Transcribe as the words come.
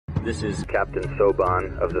This is Captain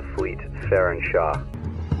Soban of the fleet, Farron Shaw.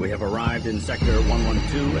 We have arrived in Sector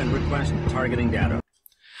 112 and request targeting data.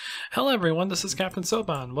 Hello everyone, this is Captain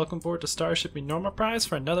Soban. Welcome aboard to Starship Enormoprise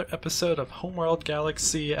for another episode of Homeworld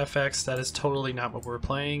Galaxy FX. That is totally not what we're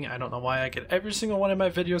playing. I don't know why I get every single one of my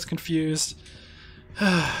videos confused.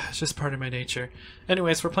 It's just part of my nature.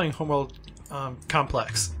 Anyways, we're playing Homeworld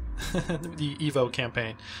Complex, the EVO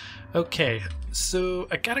campaign. Okay, so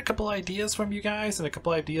I got a couple ideas from you guys and a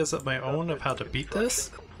couple ideas of my own of how to beat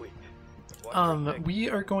this. We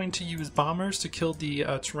are going to use bombers to kill the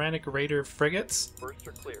Turanic Raider Frigates,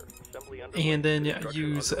 and then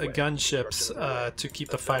use gunships to keep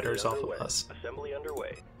the fighters off of us.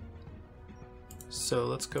 So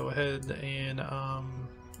let's go ahead and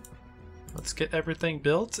let's get everything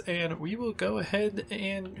built, and we will go ahead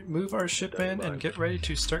and move our ship in and get ready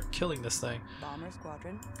to start killing this thing. Bomber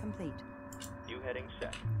squadron complete. New heading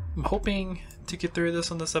set. I'm hoping to get through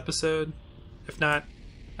this on this episode. If not,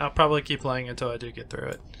 I'll probably keep playing until I do get through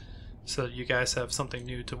it, so that you guys have something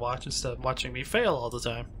new to watch instead of watching me fail all the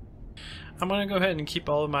time. I'm going to go ahead and keep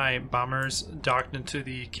all of my bombers docked into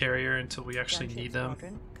the carrier until we actually need them,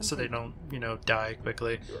 so they don't, you know, die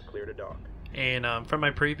quickly. You are clear to dock. And from my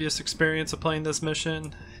previous experience of playing this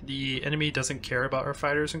mission, the enemy doesn't care about our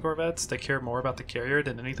fighters and corvettes. They care more about the carrier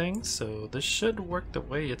than anything, so this should work the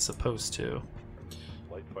way it's supposed to.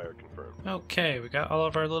 Light fire confirmed. Okay, we got all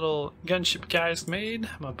of our little gunship guys made.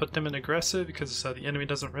 I'm going to put them in aggressive because the enemy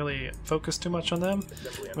doesn't really focus too much on them.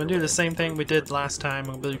 I'm going to do the same thing we did last time.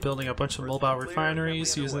 We'll be building a bunch of mobile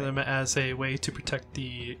refineries, using them as a way to protect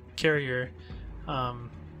the carrier.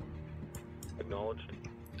 Acknowledged.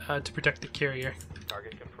 To protect the carrier.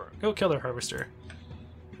 Target confirmed. Go kill their harvester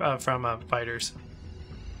from fighters.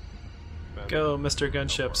 Go, Mr.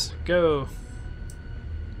 Gunships. Go.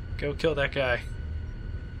 Go kill that guy.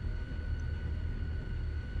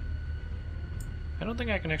 I don't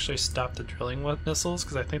think I can actually stop the drilling missiles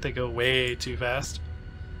because I think they go way too fast.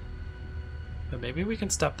 But maybe we can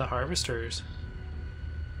stop the harvesters.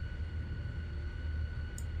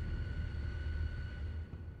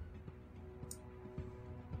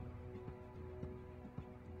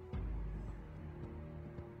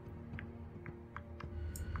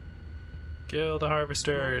 Kill the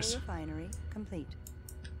harvesters. Refinery complete.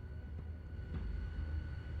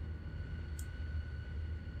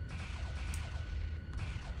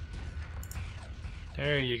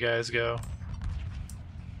 There you guys go.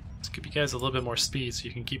 Let's give you guys a little bit more speed so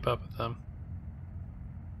you can keep up with them.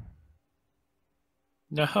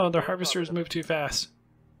 No, their harvesters move too fast.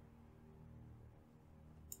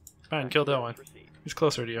 Fine, kill that one. He's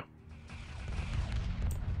closer to you.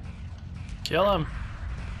 Kill him!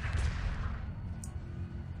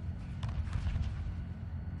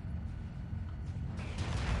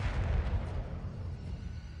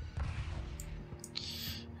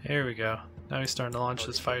 There we go. Now he's starting to launch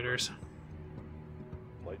his fighters.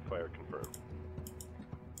 Light fire confirmed.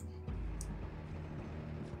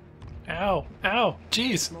 Ow! Ow!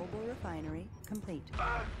 Jeez! Mobile refinery complete.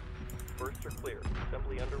 First are clear.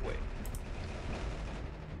 Assembly underway.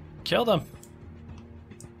 Kill them!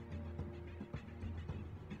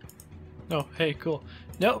 Oh, hey, cool.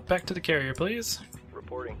 No, back to the carrier, please.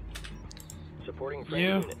 Reporting. Supporting friendly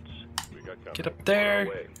You units. We got company. get up there. On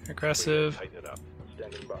our way. Aggressive. Tighten it up.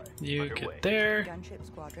 Standing by. You Underway. get there. Gunship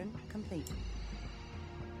squadron complete.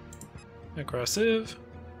 Aggressive.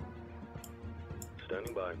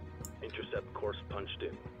 Standing by. Intercept course punched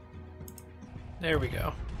in. There we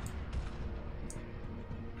go.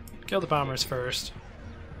 Kill the bombers first.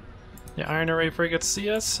 The Ion Array Frigates see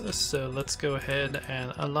us, so let's go ahead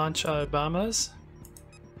and launch our bombers.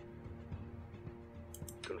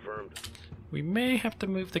 Confirmed. We may have to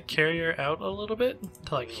move the carrier out a little bit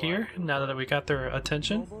to like here, now that we got their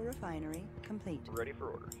attention. Mobile refinery complete. Ready for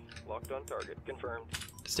orders. Locked on target. Confirmed.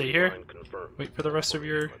 Stay here. Line confirmed. Wait for the rest of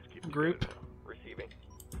your Let's keep it group. moving. Receiving.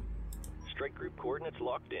 Strike group coordinates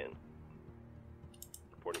locked in.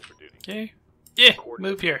 Reporting for duty. Okay. Yeah,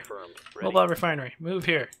 Coordinates move here. confirmed. Ready. Mobile refinery, move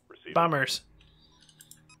here. Receiving. Bombers.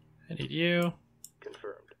 I need you.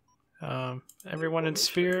 Confirmed. Everyone in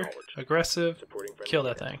sphere, aggressive, Supporting friendly kill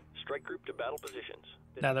that units. thing. Strike group to battle positions.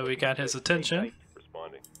 Now that we got his attention.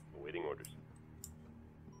 Responding. Awaiting orders.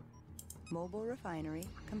 Mobile refinery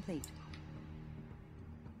complete.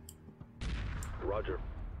 Roger.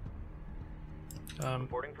 Um,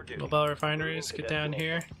 Reporting for duty. mobile refineries, get down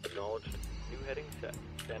here. Acknowledged. New heading set.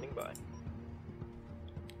 Standing by.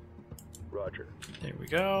 Roger. There we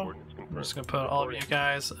go. I'm just gonna put all of you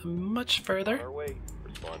guys much further. On our way.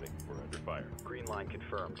 Responding. We're under fire. Green line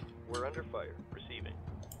confirmed. We're under fire. Receiving.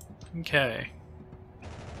 Okay.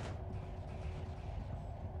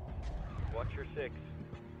 Watch your 6.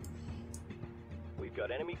 We've got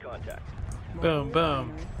enemy contact. Boom,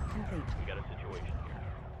 boom. Complete. We got a situation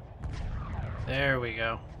here. There we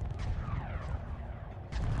go.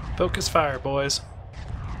 Focus fire, boys.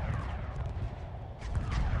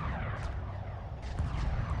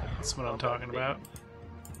 That's what I'm talking about.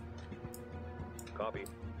 Copy.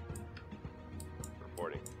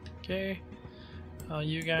 Reporting. Okay.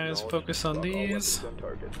 You guys focus on these.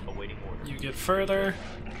 Awaiting order. You get further.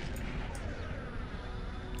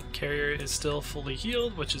 Carrier is still fully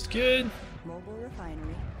healed, which is good. Mobile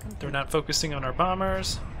refinery complete. They're not focusing on our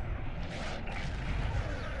bombers.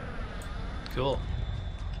 Cool.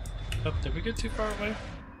 Oh, did we get too far away?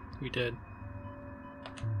 We did.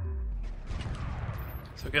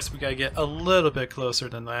 So I guess we gotta get a little bit closer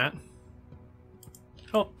than that.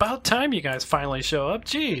 Oh, about time you guys finally show up.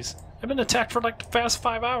 Jeez, I've been attacked for like the past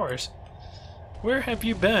 5 hours. Where have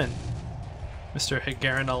you been, Mr.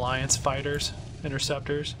 Hagaran Alliance fighters,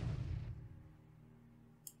 interceptors?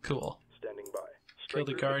 Cool. Standing by. Kill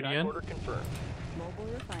the Guardian. Order confirmed.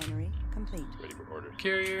 Mobile refinery complete. Ready for orders.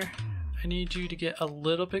 Carrier, I need you to get a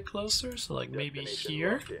little bit closer, so like maybe Destination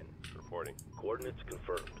here. locked in. Reporting. Coordinates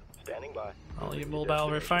confirmed. Standing by. All you mobile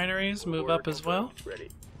refineries move up as well. Ready.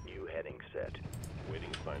 New heading set. Waiting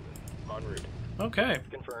assignment. En route. Okay,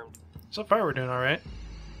 Confirmed. so far we're doing alright.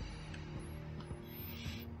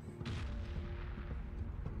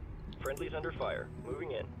 Friendlies under fire.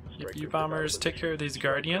 Moving in. If you bombers take care of these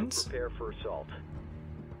Guardians. Prepare for assault.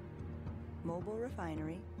 Mobile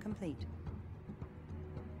refinery complete.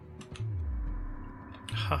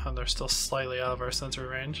 Haha, they're still slightly out of our sensor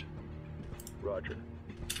range. Roger.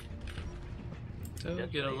 So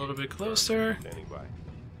get a little bit closer. Standing by.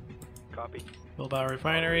 Copy. Mobile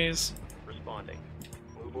refineries. Responding.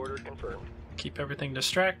 Move order confirmed. Keep everything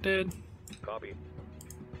distracted. Copy.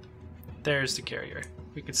 There's the carrier.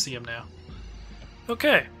 We can see him now.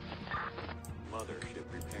 Okay. Mothership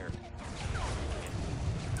repaired.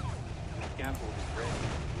 Scaffold is ready.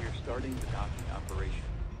 We are starting the docking operation.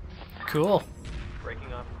 Cool.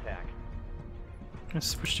 Breaking off attack. Let's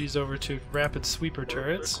switch these over to rapid sweeper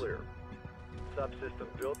turrets. Clear. Subsystem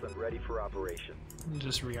built and ready for operation. And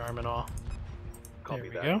just rearm it all. Copy There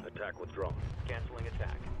we that. go. Attack withdrawn. Canceling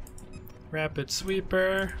attack. Rapid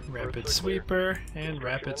sweeper, rapid sweeper, and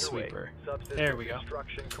rapid Construction sweeper. underway. Subsystem There we go.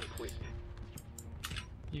 Construction complete.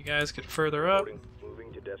 You guys get further up. Reporting.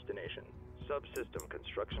 Moving to destination. Subsystem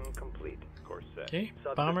construction complete. Course set. Okay,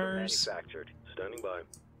 Subsystem bombers. manufactured. Standing by.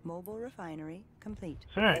 Mobile refinery complete.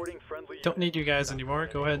 Alright, Supporting friendly don't need units. you guys anymore.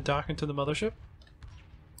 Go ahead and dock into the mothership.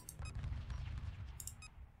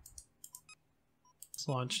 Let's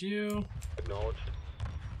launch you. Acknowledged.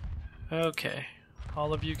 Okay,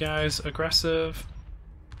 all of you guys aggressive.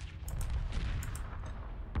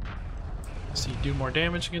 So you do more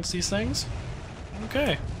damage against these things.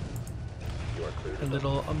 Okay, You are clear a to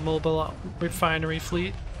little mobile refinery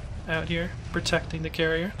fleet out here protecting the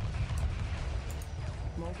carrier.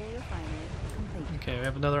 Mobile refinery complete. Okay, we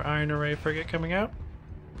have another Ion Array Frigate coming out.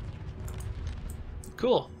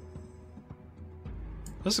 Cool.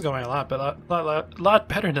 This is going a lot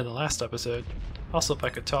better than the last episode. Also, if I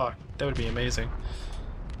could talk, that would be amazing.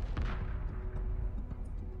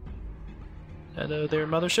 Hello there,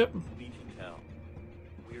 mothership. Legion Hell.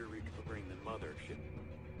 We are recovering the mothership.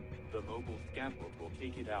 The mobile scaffold will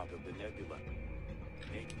take it out of the nebula.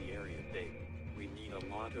 Make the area safe. We need a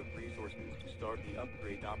lot of resources to start the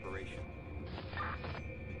upgrade operation.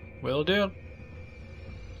 Will do.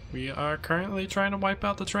 We are currently trying to wipe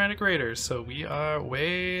out the Turanic Raiders, so we are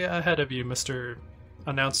way ahead of you, Mr.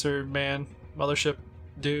 Announcer Man, Mothership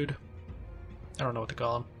Dude. I don't know what to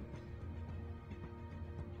call him.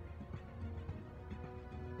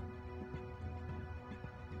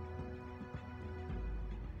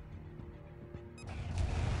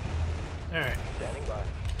 Alright, standing by.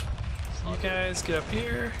 so you guys get up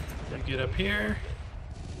here, you get up here.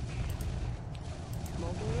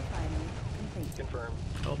 Mobile refinery complete. Confirmed.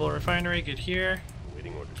 Mobile refinery, get here.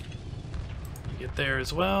 Waiting orders. You get there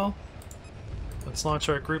as well. Let's launch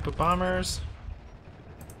our group of bombers.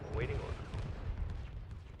 Waiting order.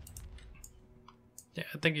 Yeah,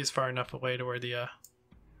 I think he's far enough away to where the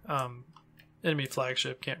enemy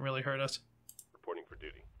flagship can't really hurt us. Reporting for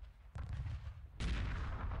duty.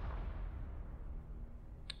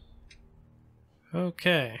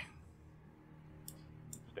 Okay.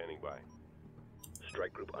 Standing by.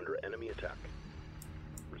 Strike group under enemy attack.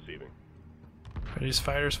 Receiving. Are these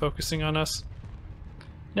fighters focusing on us?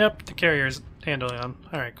 Yep, the carrier's handling them.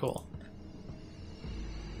 Alright, cool.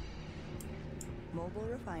 Mobile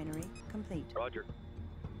refinery complete. Roger.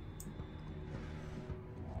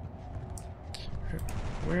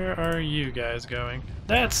 Where are you guys going?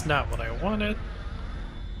 That's not what I wanted.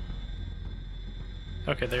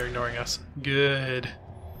 Okay, they're ignoring us. Good.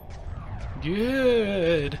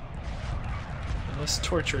 Good. And let's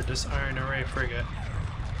torture this Ion Array Frigate.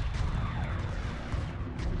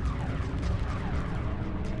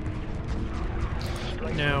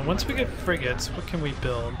 Now, once we get frigates, what can we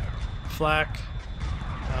build? Flak,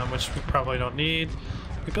 which we probably don't need.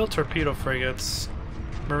 We build torpedo frigates,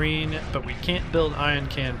 marine, but we can't build ion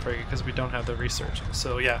cannon frigate because we don't have the research.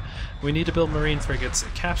 So yeah, we need to build marine frigates,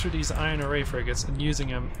 capture these Ion Array Frigates, and use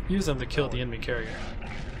them to kill the enemy carrier.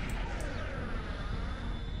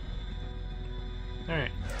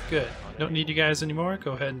 Alright, good. Don't need you guys anymore.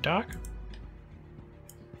 Go ahead and dock.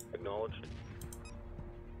 Acknowledged.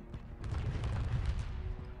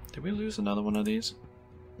 Did we lose another one of these?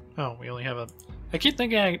 Oh, we only have a... I keep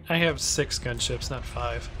thinking I have 6 gunships, not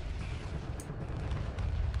 5.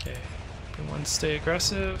 Okay, everyone stay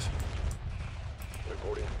aggressive.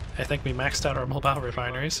 Reporting. I think we maxed out our mobile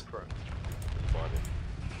refineries. Responding.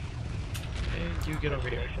 Okay, you get over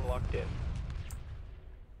here. Destination locked in.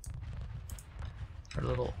 Our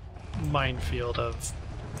little minefield of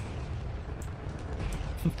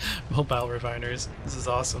mobile refineries. This is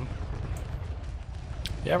awesome.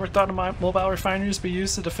 You ever thought of my mobile refineries be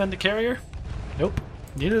used to defend the carrier? Nope,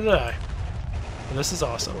 neither did I. But this is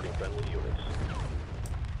awesome. Reporting friendly units.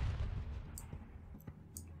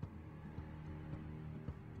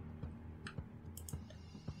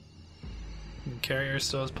 And carrier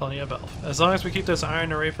still has plenty of health. As long as we keep those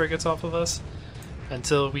Ion Array Frigates off of us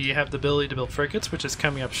until we have the ability to build frigates, which is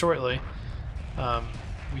coming up shortly,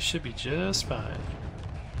 we should be just fine.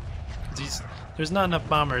 There's not enough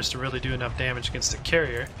bombers to really do enough damage against the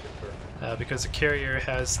carrier, because the carrier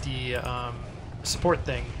has the support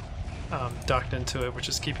thing docked into it, which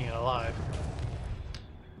is keeping it alive.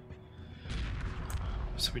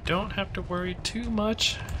 So we don't have to worry too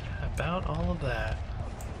much about all of that.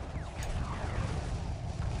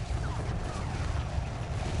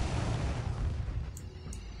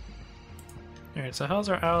 Alright, so how's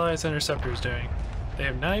our allies' interceptors doing? They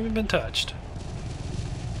have not even been touched.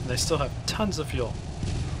 And they still have tons of fuel.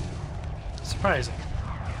 Surprising.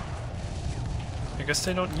 I guess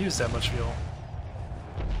they don't use that much fuel.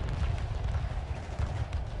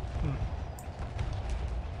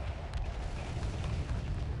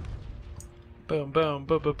 Boom, boom,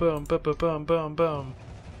 boom, boom, boom, boom, boom, boom, boom, boom.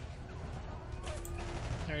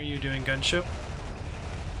 How are you doing, gunship?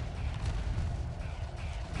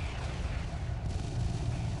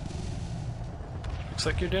 Looks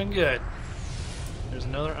like you're doing good. There's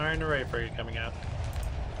another Ion Array Frigate coming out.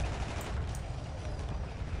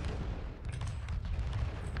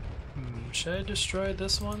 Should I destroy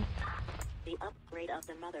this one? The upgrade of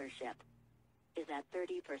the mothership is at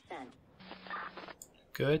 30%.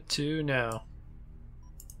 Good to know.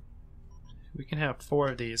 We can have 4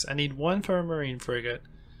 of these. I need 1 for a marine frigate,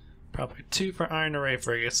 probably 2 for Ion Array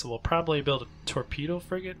Frigates, so we'll probably build a torpedo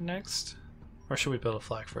frigate next. Or should we build a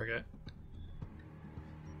flak frigate?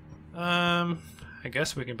 I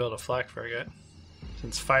guess we can build a flak frigate,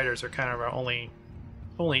 since fighters are kind of our only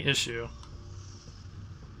issue.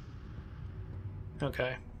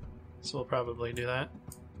 Okay, so we'll probably do that.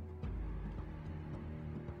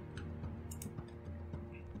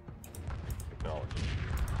 Acknowledged.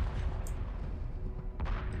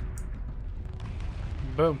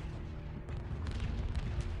 Boom.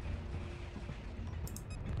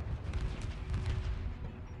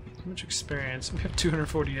 How much experience? We have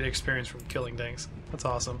 248 experience from killing things. That's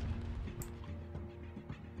awesome.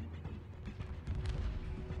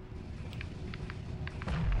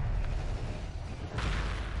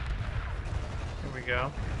 Here we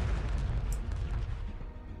go.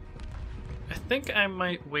 I think I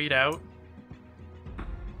might wait out.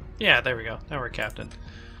 Yeah, there we go. Now we're captain.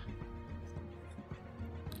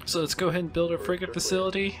 So let's go ahead and build our frigate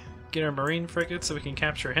facility, get our marine frigate so we can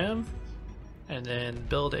capture him, and then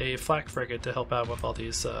build a flak frigate to help out with all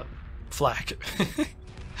these flak,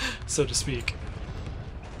 so to speak.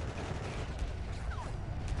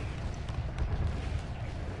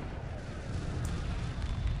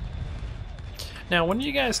 Now, when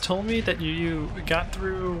you guys told me that you got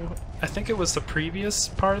through, I think it was the previous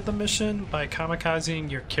part of the mission by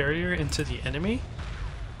kamikazing your carrier into the enemy,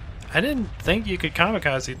 I didn't think you could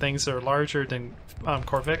kamikaze things that are larger than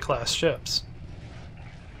Corvette-class ships.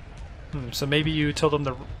 So maybe you told them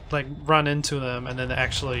to like run into them and then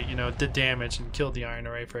actually, you know, did damage and killed the Ion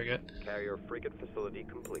Array Frigate. Carrier frigate facility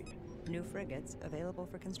complete. New frigates available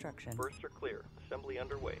for construction. Bursts are clear. Assembly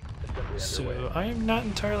underway. So I am not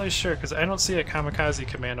entirely sure because I don't see a kamikaze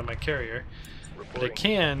command on my carrier. But I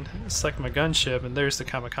can select my gunship, and there's the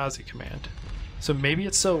kamikaze command. So maybe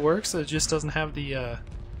it still works, it just doesn't have the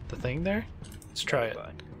thing there? Let's try it.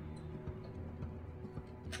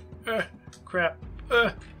 Crap.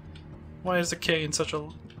 Why is the K in such a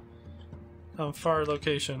far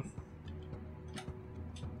location?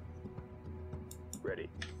 Ready.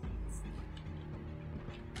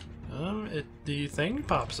 The thing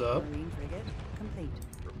pops up. Marine frigate complete.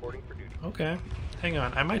 Reporting for duty. Okay. Hang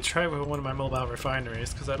on, I might try with one of my mobile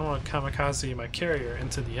refineries, because I don't want to kamikaze my carrier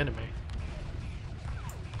into the enemy.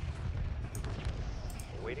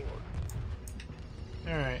 Awaiting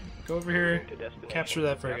order. Alright, go over here, capture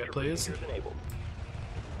that frigate, please.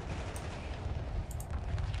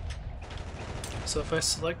 So if I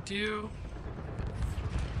select you,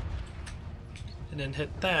 and then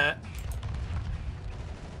hit that,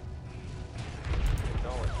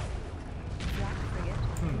 Black frigate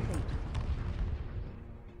complete.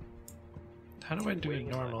 how do I do it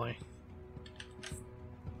normally?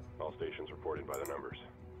 All stations reported by the numbers.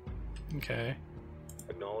 Okay.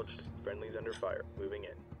 Acknowledged. Friendlies under fire. Moving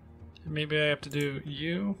in. Maybe I have to do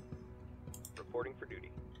you. Reporting for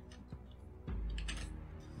duty.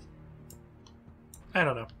 I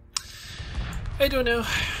don't know. I don't know.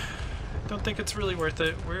 Don't think it's really worth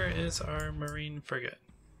it. Where is our marine frigate?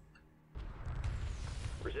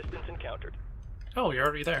 Resistance encountered. Oh, you're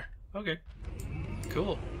already there. Okay.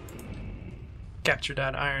 Cool. Capture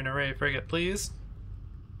that Ion Array Frigate, please.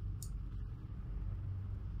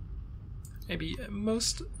 Maybe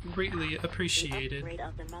most greatly The appreciated. upgrade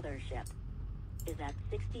of the mothership is at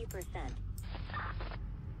 60%.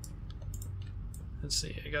 Let's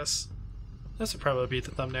see, I guess this would probably be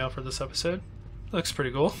the thumbnail for this episode. Looks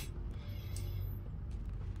pretty cool.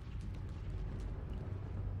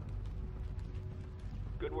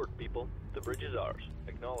 Good work, people. The bridge is ours.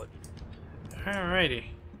 Acknowledged. Alrighty.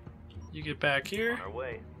 You get back here. On our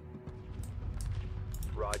way.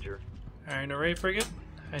 Roger. Ion Array Frigate,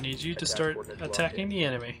 I need you to start attacking the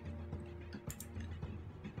enemy.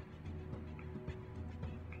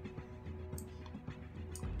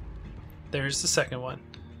 There's the second one.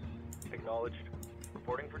 Acknowledged.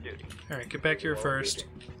 Reporting for duty. Alright, get back here first.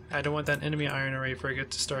 I don't want that enemy Ion Array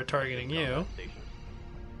Frigate to start targeting you.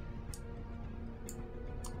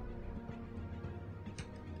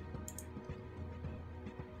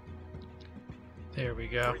 There we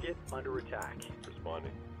go. Frigate under attack.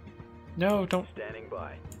 Responding. No, don't Standing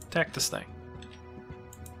by. attack this thing.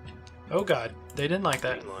 Oh god, they didn't like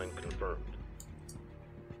that. Main line confirmed.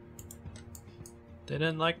 They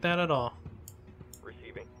didn't like that at all.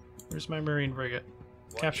 Receiving. Where's my marine frigate?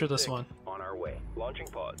 Capture this one. On our way. Launching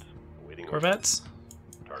pods. Awaiting Corvettes,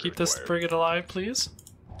 orders. keep this Target frigate alive, please.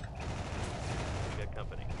 acquired. We got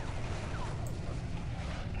company.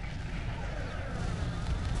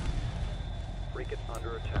 Frigate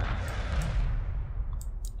under attack.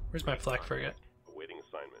 Where's my flak frigate? Awaiting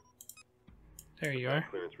assignment. There you are.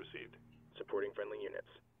 Clearance received. Supporting friendly units.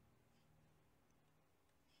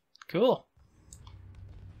 Cool.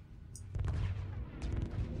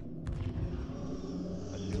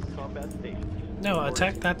 Assume combat stations. No,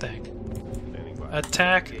 attack that thing. Standing by.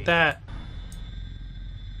 Attack that.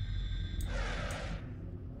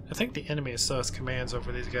 I think the enemy still has commands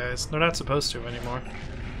over these guys. They're not supposed to anymore.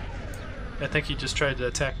 I think he just tried to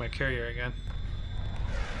attack my carrier again.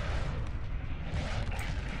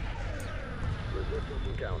 Resistance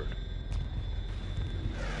encountered.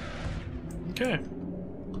 Okay.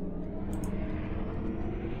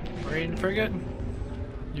 Marine frigate,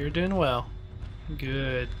 you're doing well.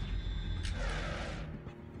 Good.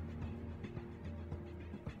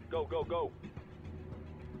 Go, go, go.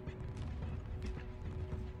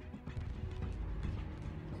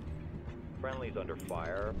 Friendlies under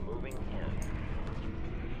fire. Moving in.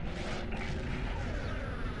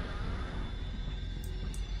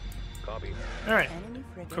 Copy. Alright, Enemy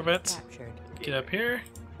frigate Corvettes. captured. get up here.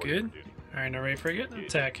 Good. Iron Array frigate,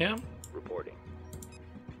 attack him. Reporting.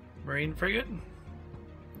 Marine frigate.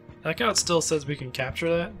 I like how it still says we can capture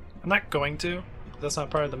that. I'm not going to. That's not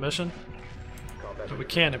part of the mission. Combat But we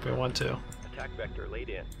can if we want to. Attack vector laid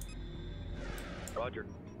in. Roger.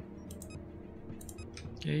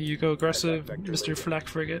 Okay, you go aggressive, Mr. Flak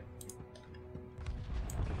frigate.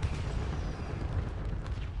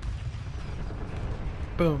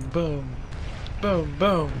 Boom, boom. Boom,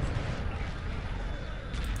 boom.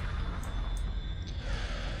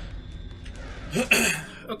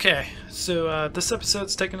 Okay, so this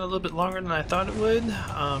episode's taking a little bit longer than I thought it would.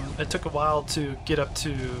 It took a while to get up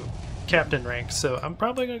to captain rank, so I'm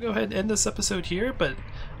probably going to go ahead and end this episode here, but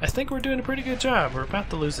I think we're doing a pretty good job. We're about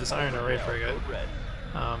to lose this Ion Array frigate. Code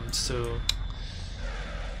red. So,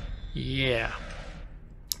 yeah.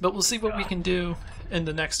 But we'll see what we can do in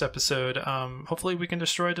the next episode. Hopefully we can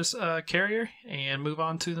destroy this carrier and move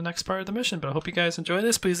on to the next part of the mission. But I hope you guys enjoy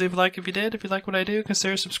this. Please leave a like if you did. If you like what I do,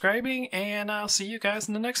 consider subscribing. And I'll see you guys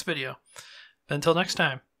in the next video. Until next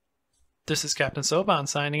time, this is Captain Soban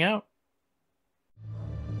signing out.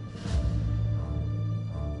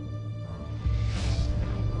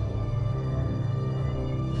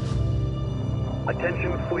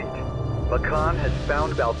 Attention fleet. Makan has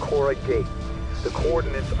found Valcora Gate. The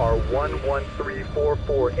coordinates are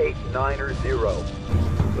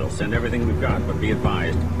 1134489. We'll send everything we've got, but be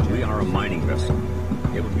advised, we are a mining vessel.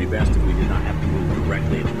 It would be best if we did not have to move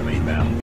directly into the main battle.